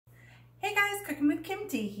Cooking with Kim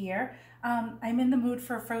D here. I'm in the mood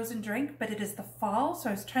for a frozen drink, but it is the fall, so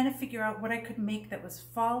I was trying to figure out what I could make that was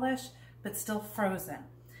fallish but still frozen.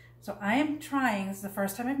 So I am trying, this is the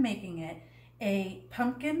first time I'm making it, a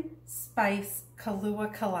pumpkin spice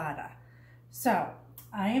Kahlua Colada. So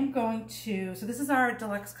I am going to, so this is our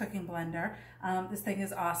Deluxe cooking blender. This thing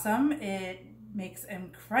is awesome. It makes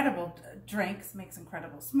incredible drinks, makes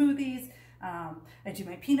incredible smoothies. I do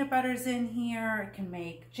my peanut butters in here. I can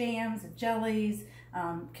make jams and jellies,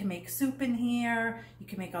 can make soup in here. You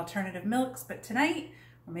can make alternative milks, but tonight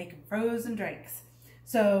we're making frozen drinks.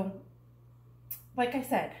 So, like I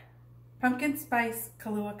said, pumpkin spice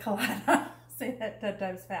Kahlua Colada. Say that 10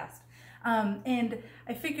 times fast. And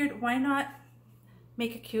I figured why not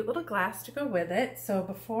make a cute little glass to go with it. So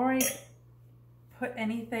before I put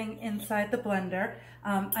anything inside the blender,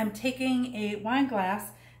 I'm taking a wine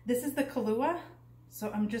glass. This is the Kahlua, so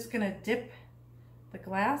I'm just gonna dip the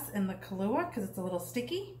glass in the Kahlua because it's a little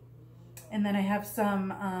sticky. And then I have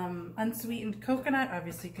some unsweetened coconut.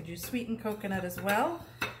 Obviously you could use sweetened coconut as well.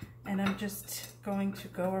 And I'm just going to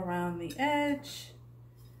go around the edge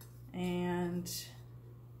and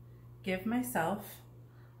give myself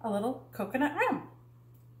a little coconut rim.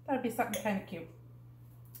 That'd be something kind of cute.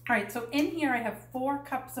 All right, so in here I have 4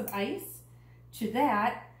 cups of ice. To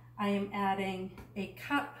that, I am adding a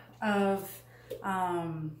cup of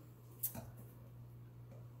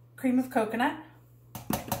cream of coconut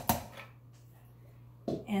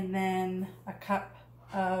and then a cup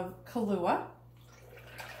of Kahlua,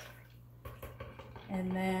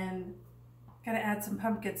 and then gotta add some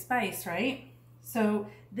pumpkin spice, right? So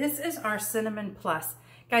this is our Cinnamon Plus.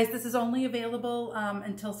 Guys, this is only available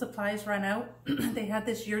until supplies run out. They had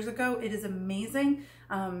this years ago. It is amazing.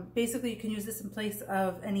 Basically, you can use this in place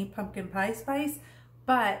of any pumpkin pie spice,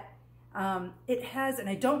 but it has, and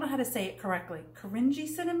I don't know how to say it correctly, Korinji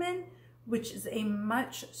cinnamon, which is a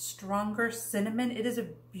much stronger cinnamon. It is a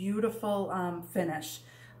beautiful finish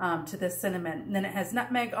to this cinnamon. And then it has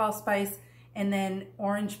nutmeg, allspice, and then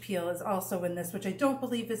orange peel is also in this, which I don't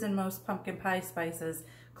believe is in most pumpkin pie spices,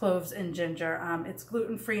 cloves and ginger. It's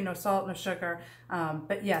gluten-free, no salt, no sugar.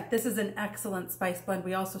 But yeah, this is an excellent spice blend.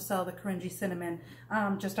 We also sell the Korinji cinnamon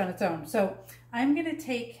just on its own. So I'm gonna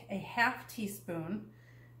take a ½ teaspoon,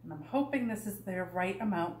 and I'm hoping this is the right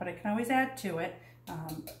amount, but I can always add to it,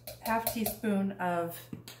 ½ teaspoon of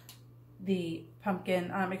the pumpkin,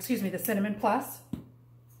 the Cinnamon Plus.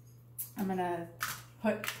 I'm gonna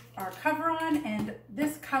put our cover on, and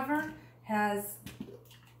this cover has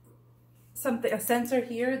a sensor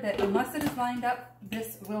here that unless it is lined up,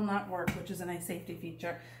 this will not work, which is a nice safety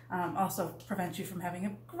feature. Also prevents you from having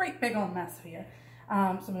a great big old mess here. So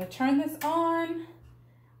I'm going to turn this on.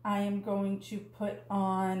 I am going to put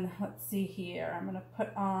on, let's see here, I'm going to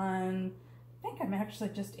put on, I think I'm actually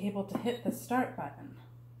just able to hit the start button.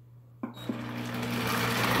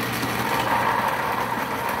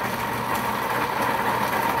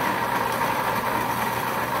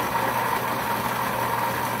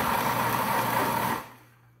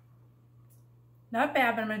 Not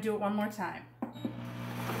bad, but I'm going to do it one more time.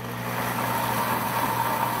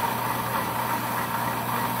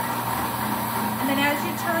 And then as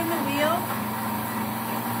you turn the wheel,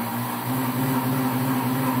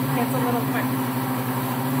 it gets a little quicker.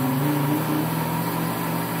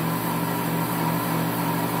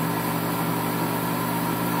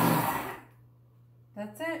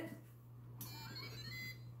 That's it.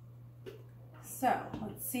 So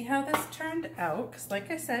let's see how this turned out, because like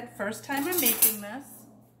I said, first time I'm making this.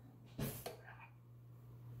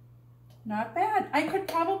 Not bad. I could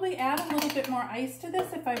probably add a little bit more ice to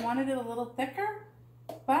this if I wanted it a little thicker,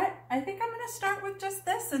 but I think I'm going to start with just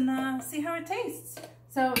this and see how it tastes.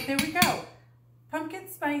 So there we go. Pumpkin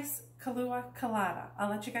spice Kahlua Colada. I'll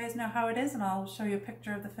let you guys know how it is, and I'll show you a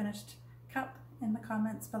picture of the finished cup in the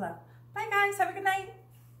comments below. Bye guys, have a good night.